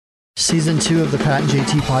Season 2 of the Pat and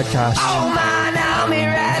JT podcast. Oh man, I'm here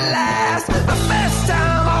at last. The best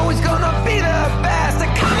time, always gonna be the best.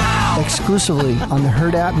 Come on! Exclusively on the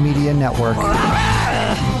Herd App Media Network.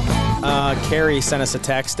 Carrie sent us a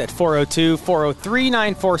text at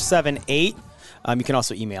 402-403-9478. You can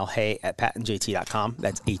also email hey@patandjt.com.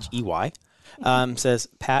 That's HEY. Says,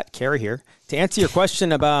 Pat, Carrie here. To answer your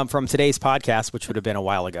question from today's podcast, which would have been a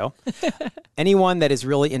while ago, anyone that is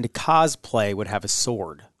really into cosplay would have a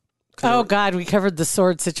sword. Oh, God, we covered the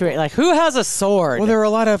sword situation. Like, who has a sword? Well, there were a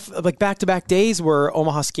lot of like back-to-back days where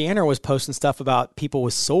Omaha Scanner was posting stuff about people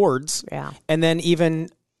with swords. Yeah. And then even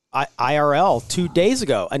IRL 2 days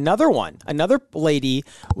ago, another lady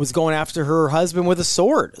was going after her husband with a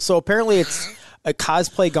sword. So apparently it's a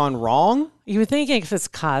cosplay gone wrong. You would think if it's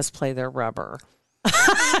cosplay, they're rubber.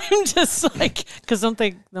 I'm just like, because don't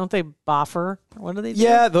they boffer? What do they do?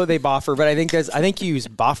 Yeah, though they boffer, but I think you use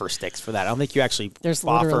boffer sticks for that. I don't think you actually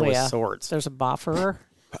boffer with swords. There's a bofferer.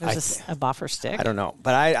 There's a boffer stick. I don't know,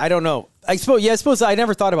 but I don't know. I suppose I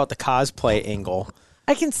never thought about the cosplay angle.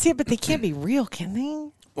 I can see it, but they can't be real, can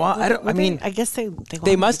they? Well, I guess they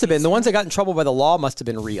must have been. The ones that got in trouble by the law must have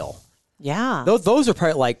been real. Yeah. Those are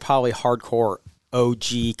probably hardcore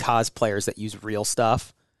OG cosplayers that use real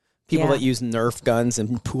stuff. People that use Nerf guns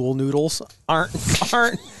and pool noodles aren't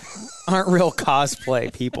real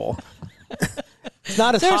cosplay people. It's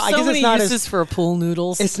not as There's hot. so I guess many it's not uses for pool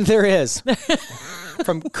noodles. There is.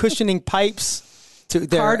 From cushioning pipes to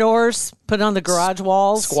car doors, put on the garage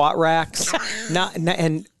walls, squat racks, not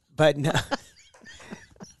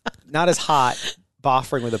as hot.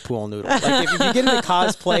 Boffering with a pool noodle. Like if you get into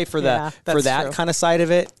cosplay for that kind of side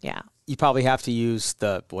of it, you probably have to use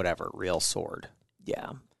the real sword.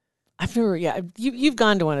 Yeah. I've never, you've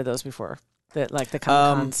gone to one of those before, that like the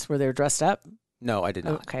Comic-Cons where they're dressed up? No, I did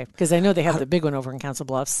not. Okay, because I know they have the big one over in Council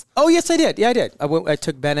Bluffs. Oh, yes, I did. Yeah, I did. I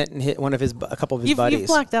took Bennett and hit a couple of his buddies. You've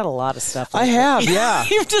blocked out a lot of stuff. I have, yeah.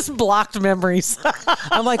 You've just blocked memories.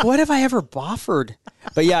 I'm like, what have I ever boffered?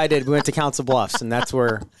 But yeah, I did. We went to Council Bluffs, and that's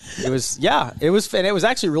where it was. Yeah, it was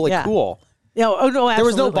actually really cool. No, absolutely. There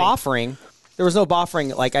was no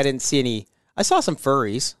boffering. Like I didn't see any. I saw some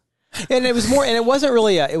furries. And it was more, and it wasn't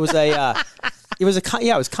really it was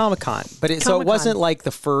Comic-Con, but so it wasn't like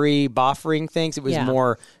the furry boffering things. It was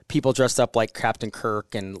more people dressed up like Captain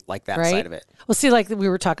Kirk and like that side of it. Well, see, like we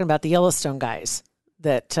were talking about the Yellowstone guys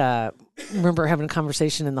that remember having a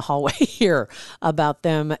conversation in the hallway here about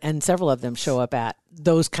them, and several of them show up at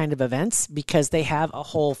those kind of events because they have a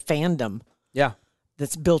whole fandom. Yeah.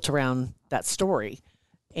 That's built around that story.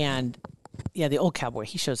 And the old cowboy,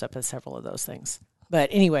 he shows up at several of those things. But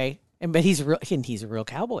anyway, but he's a real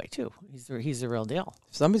cowboy too. He's the real deal.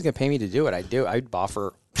 If somebody's gonna pay me to do it, I'd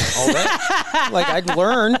boffer all day. Like I'd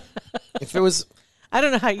learn if it was. I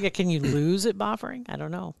don't know how can you lose at boffering? I don't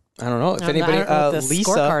know. If anybody, I don't know what the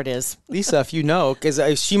Lisa, scorecard is. Lisa, if you know,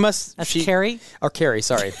 because she must. That's Carrie. Or Carrie,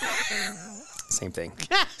 sorry. Same thing.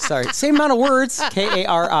 Sorry, same amount of words.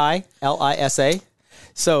 KARILISA.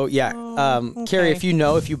 So okay. Carrie, if you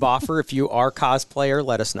boffer, if you are cosplayer,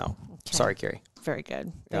 let us know. Okay. Sorry, Carrie. Very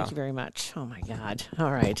good. Thank you very much. Oh, my God.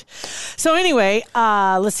 All right. So anyway,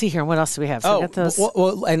 let's see here. What else do we have? So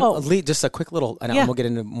just a quick little, and we'll get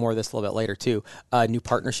into more of this a little bit later, too. New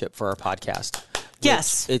partnership for our podcast.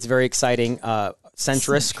 Yes. It's very exciting.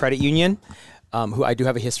 Centris Credit Union, who I do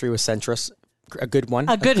have a history with Centris. A good one.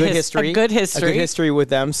 A good history. A good history with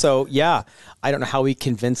them. So, I don't know how we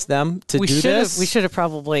convinced them to do this. We should have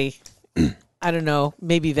probably... I don't know,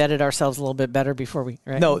 maybe vetted ourselves a little bit better before we.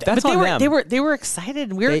 Right? No, that's on them. They were excited,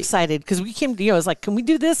 and we were excited because we came. It was like, can we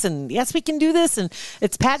do this? And yes, we can do this. And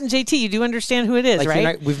it's Pat and JT. You do understand who it is,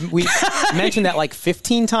 right? We mentioned that like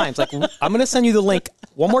 15 times. Like I'm going to send you the link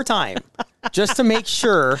one more time just to make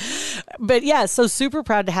sure. But so super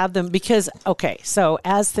proud to have them because so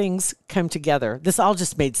as things come together, this all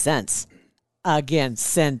just made sense. Again,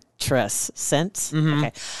 Centris,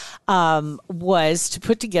 okay, was to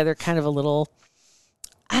put together kind of a little,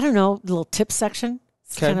 little tip section.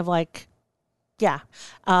 It's kind of like,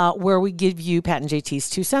 where we give you Pat and JT's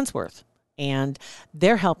 2 cents worth. And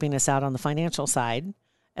they're helping us out on the financial side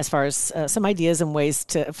as far as some ideas and ways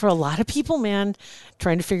for a lot of people, man,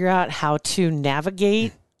 trying to figure out how to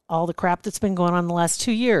navigate all the crap that's been going on the last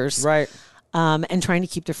 2 years. Right. And trying to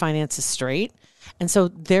keep their finances straight. And so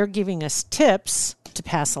they're giving us tips to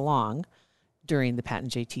pass along during the Pat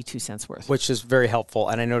and JT 2 cents worth. Which is very helpful.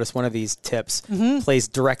 And I noticed one of these tips plays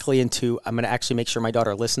directly into, I'm going to actually make sure my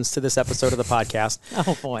daughter listens to this episode of the podcast.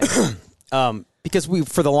 Oh, boy. Because we,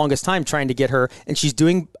 for the longest time, trying to get her, and she's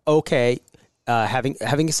doing okay, having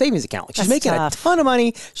a savings account. Like she's making a ton of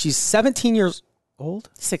money. She's 17 years old?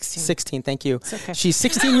 16. 16, thank you. okay. She's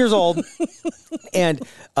 16 years old and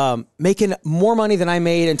making more money than I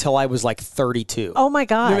made until I was like 32. Oh my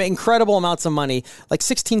God. They make incredible amounts of money, like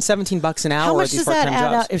 16, 17 bucks an hour How at much these does that part-time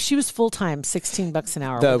add jobs. up? If she was full-time, $16 an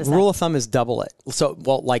hour. The what is rule that? of thumb is double it. So,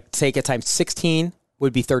 well, like take it times 16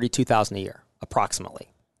 would be $32,000 a year, approximately.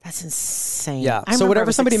 That's insane. Yeah. I So remember it whatever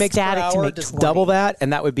was somebody makes per ecstatic to hour, make just 20. double that,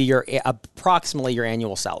 and that would be your approximately your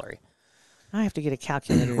annual salary. I have to get a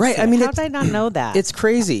calculator. Right, to I see mean, it. How did I not know that? It's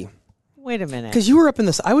crazy. Wait a minute. Because you were up in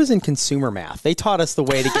this, I was in consumer math. They taught us the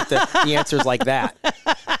way to get the answers like that,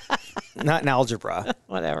 not in algebra.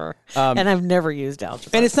 Whatever. And I've never used algebra.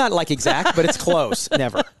 And it's not like exact, but it's close.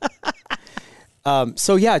 Never.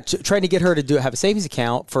 So yeah, trying to get her to have a savings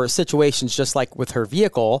account for situations just like with her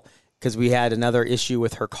vehicle, because we had another issue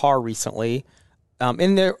with her car recently.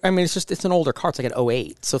 And there, I mean, it's an older car. It's like an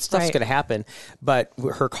 08. So stuff's Right. going to happen. But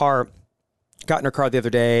her car, got in her car the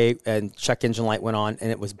other day and check engine light went on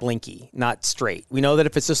and it was blinky, not straight. We know that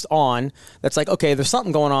if it's just on, that's like, okay, there's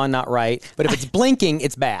something going on, not right. But if it's blinking,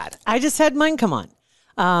 it's bad. I just had mine come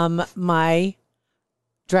on. My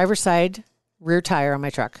driver's side rear tire on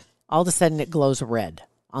my truck, all of a sudden it glows red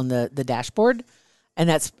on the dashboard. And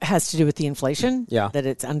that's has to do with the inflation. Yeah. That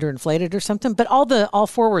it's underinflated or something. But all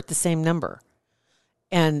four were at the same number.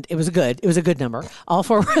 And it was a good number. All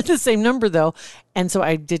four were at the same number though. And so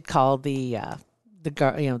I did call the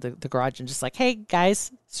garage and just like, hey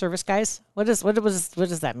guys, service guys, what does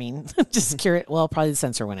that mean? Just curious. Well, probably the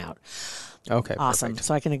sensor went out. Okay. Awesome. Perfect.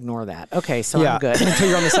 So I can ignore that. Okay. So Yeah. I'm good. Until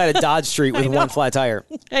you're on the side of Dodge Street with one flat tire.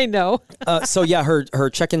 I know. So yeah, her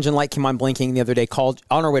check engine light came on blinking the other day, called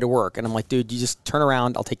on her way to work. And I'm like, dude, you just turn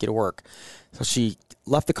around. I'll take you to work. So she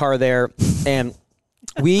left the car there and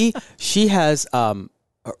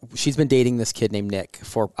she's been dating this kid named Nick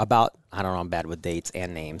for about, I don't know, I'm bad with dates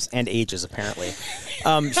and names and ages apparently.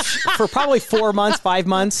 For probably 4 months, 5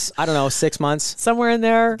 months, I don't know, 6 months. Somewhere in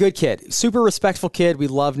there. Good kid, super respectful kid. We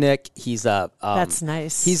love Nick. He's That's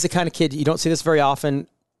nice. He's the kind of kid, you don't see this very often.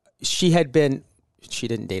 She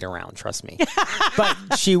didn't date around, trust me. But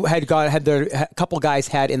she a couple guys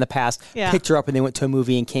had in the past picked her up and they went to a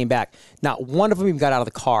movie and came back. Not one of them even got out of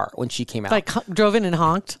the car when she came out. Like drove in and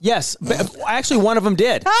honked. Yes, but actually one of them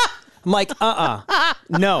did. I'm like,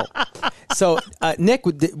 no. So Nick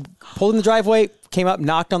pulled in the driveway, came up,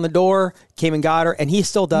 knocked on the door, came and got her, and he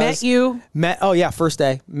still does. Met you? Oh yeah, first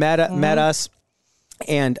day. Met us,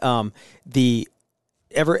 and all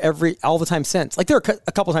the time since. Like there are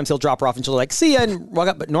a couple times he'll drop her off and she'll like, see ya, and walk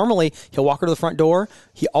up. But normally he'll walk her to the front door.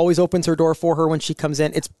 He always opens her door for her when she comes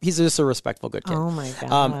in. He's just a respectful, good kid. Oh my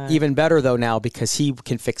God. Even better though now because he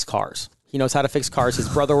can fix cars. He knows how to fix cars. His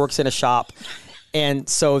brother works in a shop. And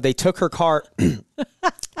so they took her car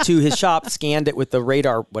to his shop, scanned it with the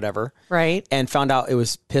radar, whatever. Right. And found out it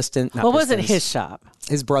was piston. Well, it wasn't his shop.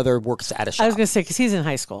 His brother works at a shop. I was going to say, because he's in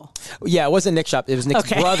high school. Yeah, it wasn't Nick's shop. It was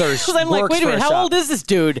Nick's brother's. I'm like, wait a minute, how old is this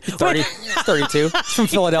dude? 30, 32. He's from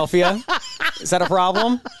Philadelphia. Is that a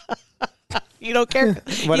problem? You don't care.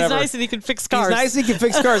 Whatever. He's nice and he can fix cars. He's nice and he can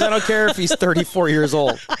fix cars. I don't care if he's 34 years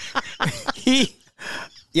old.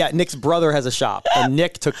 Nick's brother has a shop, and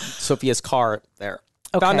Nick took Sophia's car there.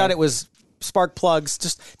 Okay. Found out it was spark plugs,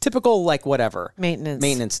 just typical, like, whatever.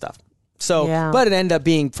 Maintenance stuff. So, Yeah. but it ended up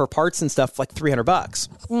being for parts and stuff like $300.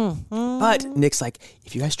 Mm-hmm. But Nick's like,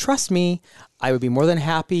 if you guys trust me, I would be more than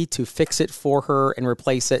happy to fix it for her and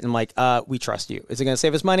replace it. And I'm like, we trust you. Is it going to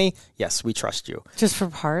save us money? Yes, we trust you. Just for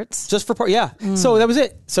parts? Just for parts, yeah. So that was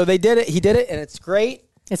it. So they did it. He did it, and it's great.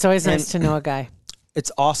 It's always nice to know a guy.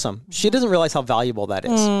 It's awesome. She doesn't realize how valuable that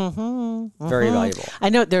is. Very valuable. I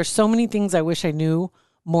know there's so many things I wish I knew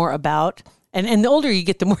more about. And the older you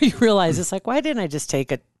get, the more you realize it's like, why didn't I just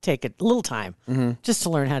take a little time just to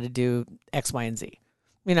learn how to do X, Y, and Z?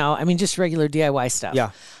 You know, I mean, just regular DIY stuff.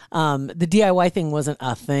 Yeah. The DIY thing wasn't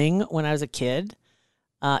a thing when I was a kid.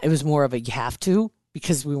 It was more of a you have to,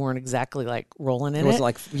 because we weren't exactly like rolling in it. It wasn't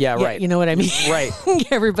like, right. You know what I mean? Right.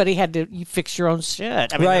 Everybody had to fix your own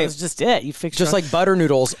shit. I mean, that was just it. You fix Just your like butter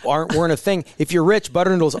noodles weren't a thing. If you're rich,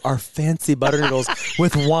 butter noodles are fancy butter noodles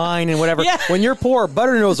with wine and whatever. Yeah. When you're poor,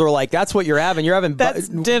 butter noodles are like, that's what you're having. You're having that's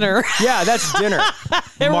dinner. Yeah, that's dinner.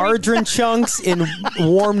 Margarine chunks in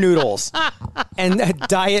warm noodles and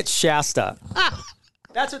Diet Shasta.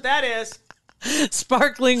 That's what that is.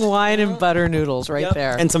 Sparkling wine and butter noodles right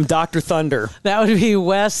there. And some Dr. Thunder. That would be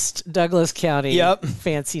West Douglas County. Yep.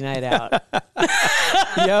 Fancy night out.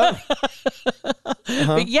 Yep.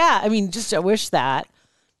 But yeah, I mean, just I wish that,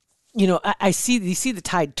 you know, you see the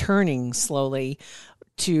tide turning slowly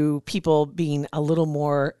to people being a little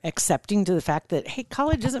more accepting to the fact that, hey,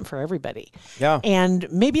 college isn't for everybody. Yeah. And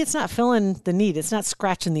maybe it's not filling the need. It's not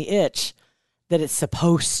scratching the itch that it's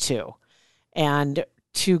supposed to. And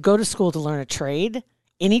to go to school to learn a trade,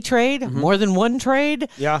 any trade, more than one trade,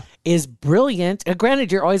 is brilliant.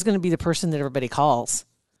 Granted, you're always going to be the person that everybody calls,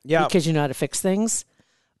 because you know how to fix things.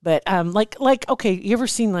 But okay, you ever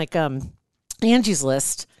seen like Angie's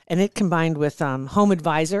List, and it combined with Home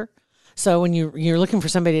Advisor? So when you're looking for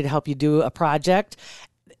somebody to help you do a project,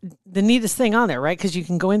 the neatest thing on there, right? Because you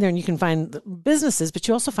can go in there and you can find businesses, but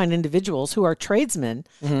you also find individuals who are tradesmen,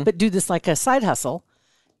 but do this like a side hustle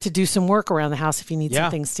to do some work around the house if you need some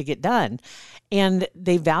things to get done. And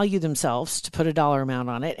they value themselves to put a dollar amount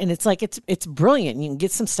on it. And it's like, it's brilliant. You can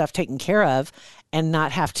get some stuff taken care of and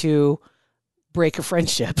not have to break a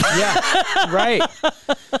friendship. Right.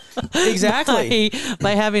 Exactly.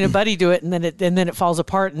 by having a buddy do it, and then it falls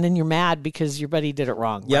apart, and then you're mad because your buddy did it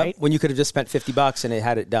wrong. Right? When you could have just spent $50 and it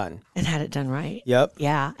had it done. And had it done right. Yep.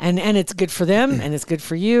 Yeah. And it's good for them and it's good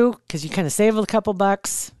for you because you kind of save a couple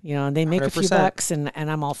bucks, and they make 100%. A few bucks, and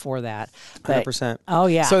I'm all for that. But, 100%. Oh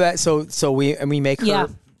yeah. So we make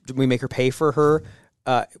her pay for her.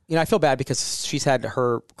 I feel bad because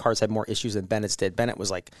her cars had more issues than Bennett's did. Bennett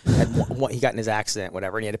was like, he got in his accident,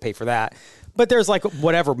 whatever, and he had to pay for that. But there's like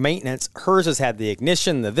whatever maintenance. Hers has had the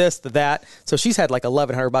ignition, the this, the that. So she's had like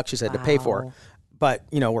 $1,100 she's had to pay for. But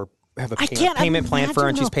we have a payment plan for her,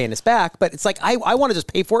 and she's paying us back. But it's like I want to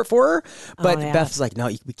just pay for it for her. But Beth's like, no,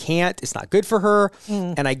 we can't. It's not good for her.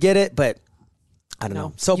 And I get it, but. I don't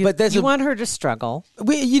know. So, but there's you want her to struggle.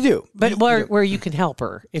 You do, but where you can help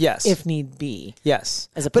her, if need be. Yes,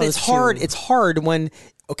 but it's hard. It's hard when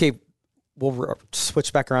we'll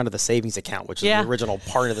switch back around to the savings account, which is the original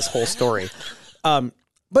part of this whole story. But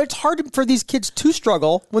it's hard for these kids to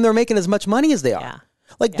struggle when they're making as much money as they are.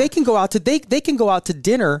 They can go out to they can go out to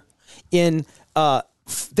dinner in.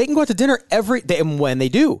 They can go out to dinner every day, and when they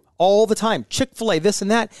do, all the time, Chick-fil-A, this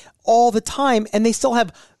and that, all the time, and they still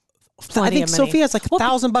have. I think Sophia has like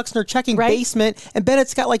 $1,000 in her checking basement, and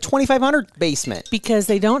Bennett's got like $2,500 basement because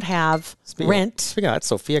they don't have rent. Speaking of that,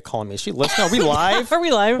 Sophia calling me. Is she listening? Are we live? Are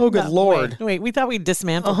we live? Oh, good Lord! Wait, we thought we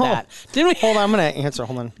dismantled that, didn't we? Hold on, I'm gonna answer.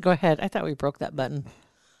 Hold on. Go ahead. I thought we broke that button.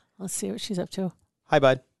 Let's see what she's up to. Hi,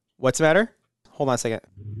 bud. What's the matter? Hold on a second.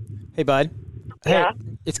 Hey, bud. Yeah. Hey,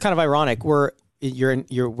 it's kind of ironic. We're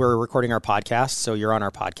recording our podcast, so you're on our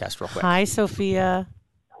podcast real quick. Hi, Sophia.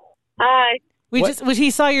 Hi.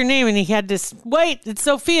 He saw your name and he had this. Wait, it's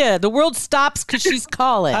Sophia. The world stops because she's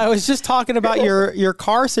calling. I was just talking about your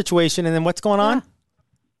car situation, and then what's going on?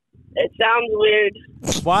 It sounds weird.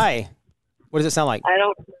 Why? What does it sound like? I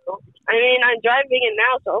don't know. I mean, I'm driving it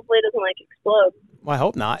now, so hopefully it doesn't explode. Well, I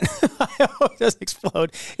hope not. I hope it doesn't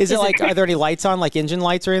explode. Is it are there any lights on, like engine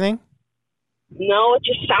lights or anything? No, it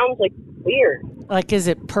just sounds weird. Like, is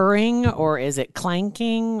it purring or is it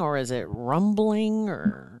clanking or is it rumbling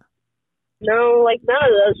or? No, none of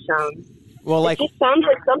those sounds. Well, it just sounds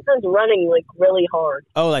like something's running really hard.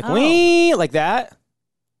 Oh, wee, like that?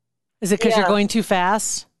 Is it because you're going too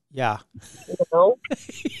fast? Yeah. No.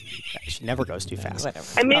 She never goes too fast. Whatever.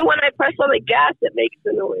 I mean, when I press on the gas, it makes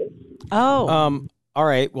a noise. Oh. All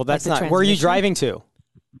right. Well, that's not. Where are you driving to?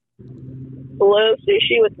 Hello,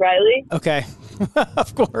 Sushi with Riley. Okay.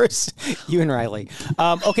 Of course, you and Riley.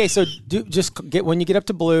 Okay, so when you get up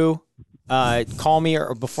to Blue. Call me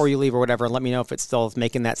or before you leave or whatever, and let me know if it's still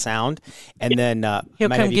making that sound. And then he'll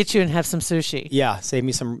come get you and have some sushi. Yeah, save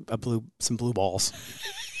me some blue balls.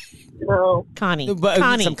 No, Connie.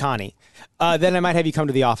 Some Connie. Then I might have you come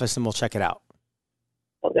to the office and we'll check it out.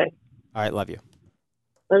 Okay. All right, love you.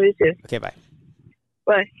 Love you too. Okay, bye.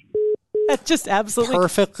 Bye. That's just absolutely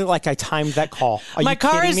perfectly like I timed that call. My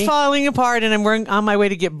car is falling apart, and I'm on my way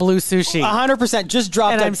to get Blue sushi. 100%. Just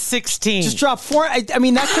dropped. And I'm 16. Just dropped 4. I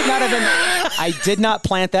mean, that could not have been. I did not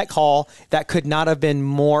plant that call. That could not have been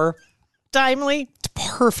more timely.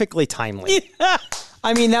 Perfectly timely. Yeah.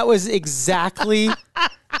 I mean, that was exactly.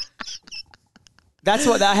 That's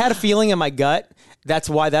what I had a feeling in my gut. That's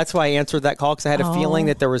why I answered that call because I had a feeling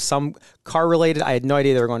that there was some car related. I had no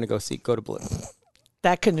idea they were going to go to Blue.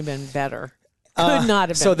 That couldn't have been better. Could not have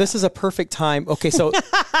been. So this is a perfect time. Okay, so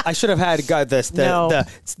I should have had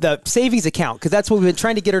the savings account because that's what we've been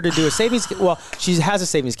trying to get her to do. A savings. Well, she has a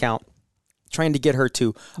savings account. Trying to get her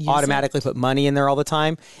to automatically put money in there all the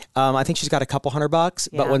time. I think she's got a couple $100,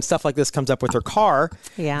 but when stuff like this comes up with her car,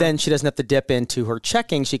 then she doesn't have to dip into her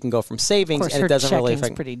checking. She can go from savings, and it doesn't really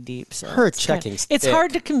affect. Pretty deep. So her checking's it's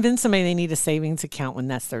hard to convince somebody they need a savings account when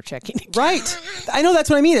that's their checking account. Right. I know that's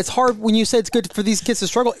what I mean. It's hard when you say it's good for these kids to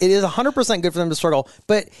struggle. It is 100% good for them to struggle,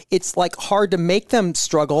 but it's hard to make them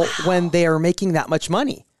struggle when they are making that much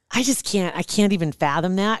money. I just can't. I can't even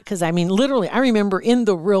fathom that because I mean, literally, I remember in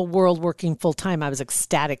the real world working full time, I was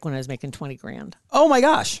ecstatic when I was making $20,000. Oh my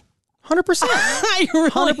gosh! 100%. I really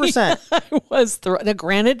 100%. I was now,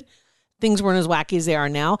 granted, things weren't as wacky as they are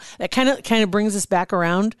now. That kind of brings us back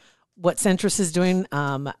around what Centris is doing.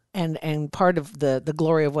 And part of the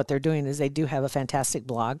glory of what they're doing is they do have a fantastic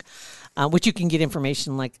blog, which you can get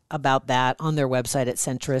information about that on their website at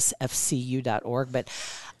centrisfcu.org. But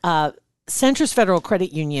Centris Federal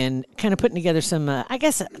Credit Union kind of putting together some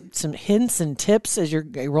hints and tips as you're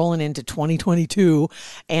rolling into 2022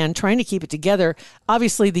 and trying to keep it together.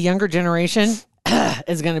 Obviously, the younger generation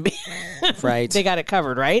is going to be right. They got it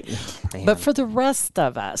covered, right? But for the rest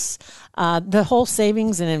of us, the whole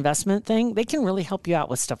savings and investment thing, they can really help you out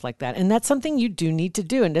with stuff like that. And that's something you do need to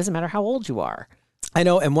do. And it doesn't matter how old you are. I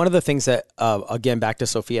know, and one of the things that, again, back to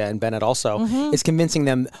Sophia and Bennett also, is convincing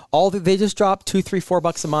them they just drop $2, $3,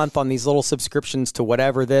 $4 a month on these little subscriptions to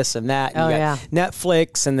whatever this and that. And you got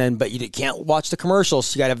Netflix, but you can't watch the commercials.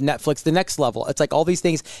 So you got to have Netflix the next level. It's like all these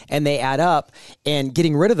things, and they add up. And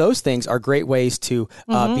getting rid of those things are great ways to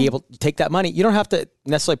be able to take that money. You don't have to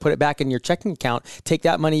necessarily put it back in your checking account. Take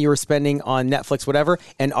that money you were spending on Netflix, whatever,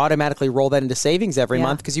 and automatically roll that into savings every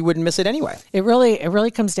month because you wouldn't miss it anyway. It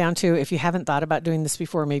really comes down to, if you haven't thought about doing this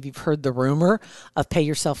before, maybe you've heard the rumor of pay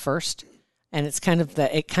yourself first. And it's kind of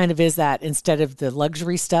is that instead of the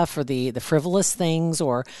luxury stuff or the frivolous things,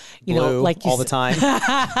 or, like you all the time,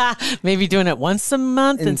 maybe doing it once a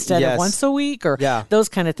month instead of once a week, or those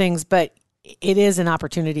kind of things. But it is an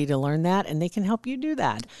opportunity to learn that, and they can help you do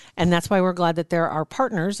that. And that's why we're glad that there are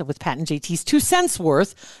partners with Pat and JT's 2 cents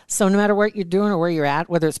worth. So no matter what you're doing or where you're at,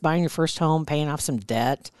 whether it's buying your first home, paying off some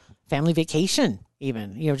debt, family vacation,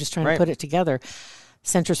 even, just trying to put it together,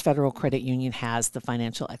 Centris Federal Credit Union has the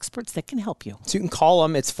financial experts that can help you. So you can call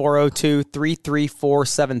them. It's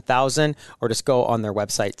 402-334-7000, or just go on their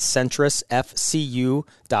website,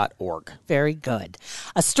 centrisfcu.org. Very good.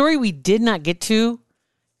 A story we did not get to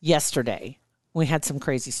yesterday. We had some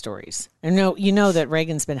crazy stories. And you know that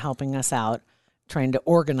Reagan's been helping us out, trying to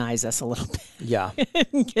organize us a little bit. Yeah.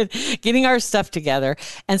 Getting our stuff together.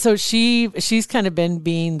 And so she's kind of been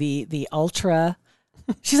being the ultra.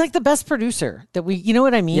 She's like the best producer that you know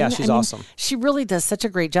what I mean? Yeah, she's awesome. She really does such a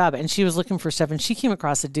great job. And she was looking for stuff, and she came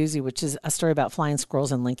across a doozy, which is a story about flying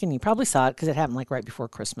squirrels in Lincoln. You probably saw it because it happened right before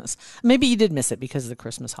Christmas. Maybe you did miss it because of the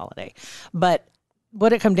Christmas holiday. But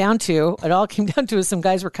what it all came down to is some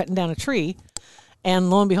guys were cutting down a tree, and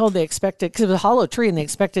lo and behold, they expected, because it was a hollow tree, and they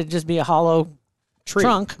expected it to just be a hollow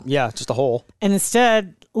trunk. Yeah, just a hole. And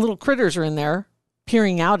instead, little critters are in there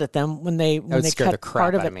peering out at them when they cut the crap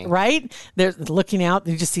part of out it. of me. Right? They're looking out.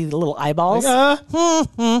 You just see the little eyeballs.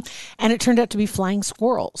 And it turned out to be flying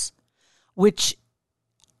squirrels, which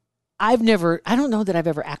I don't know that I've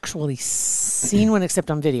ever actually seen one except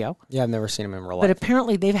on video. Yeah, I've never seen them in real life. But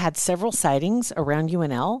apparently they've had several sightings around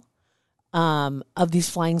UNL of these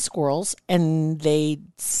flying squirrels, and they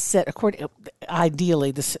said,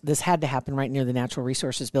 ideally, this had to happen right near the Natural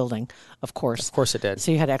Resources Building, of course. Of course it did.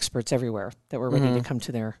 So you had experts everywhere that were ready to come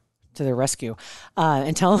to their rescue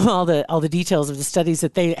and tell them all the details of the studies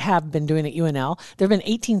that they have been doing at UNL. There have been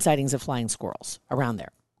 18 sightings of flying squirrels around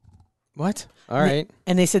there. What? All right.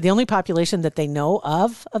 And they said the only population that they know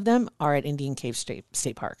of them are at Indian Cave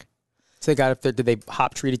State Park. So they got up there. Did they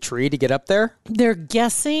hop tree to tree to get up there? They're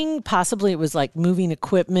guessing possibly it was like moving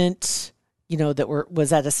equipment, that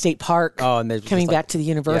was at a state park. Oh, and they're coming back to the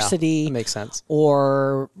university. Yeah, that makes sense.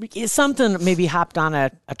 Or something, maybe hopped on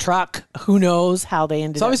a truck. Who knows how they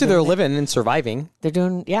ended up. So obviously they're living and surviving. They're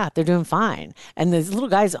doing fine. And the little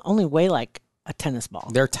guys only weigh like a tennis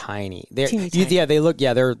ball. They're tiny. Teeny. Yeah, they look.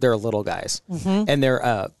 Yeah, they're little guys, and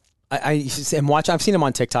they're. And watch. I've seen them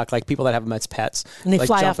on TikTok, like people that have them as pets, and they like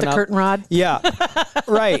fly off the curtain rod. Yeah,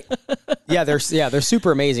 right. Yeah, they're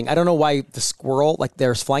super amazing. I don't know why the squirrel, like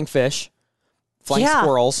there's flying fish, flying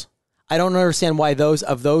squirrels. I don't understand why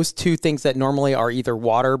those two things that normally are either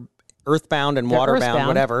earthbound and waterbound,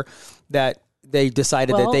 whatever, that they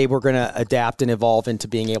decided that they were going to adapt and evolve into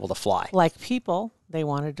being able to fly. Like people, they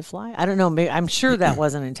wanted to fly. I don't know. I'm sure that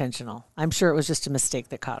wasn't intentional. I'm sure it was just a mistake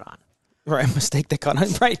that caught on. Right, a mistake that caught on.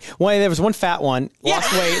 Right. There was one fat one,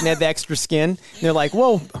 lost weight and had the extra skin. And they're like,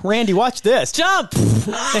 whoa, Randy, watch this. Jump!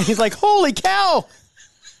 And he's like, holy cow.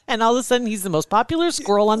 And all of a sudden, he's the most popular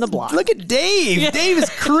squirrel on the block. Look at Dave. Yeah. Dave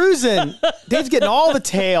is cruising. Dave's getting all the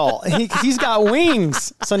tail. He's got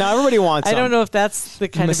wings. So now everybody wants him. I don't know if that's the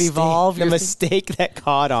kind of evolve. The mistake that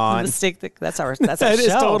caught on. The mistake that's our that show. Is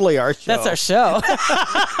totally our show. That's our show.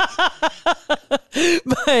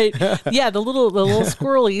 But yeah, the little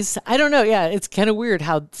squirrelies. I don't know. Yeah, it's kind of weird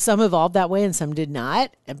how some evolved that way and some did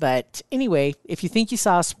not. But anyway, if you think you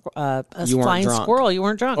saw a You weren't flying drunk. squirrel, you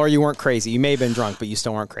weren't drunk. Or you weren't crazy. You may have been drunk, but you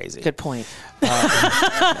still weren't crazy. Good point.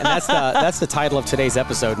 And that's the title of today's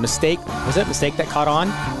episode. Mistake. Was it Mistake That Caught On?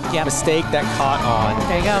 Yeah. Mistake That Caught On.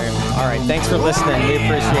 There you go. All right. Thanks for listening. We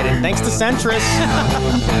appreciate it. Thanks to Centris.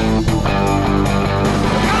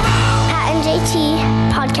 Pat and JT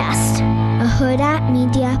Podcast, a Huda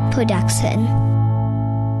Media Production.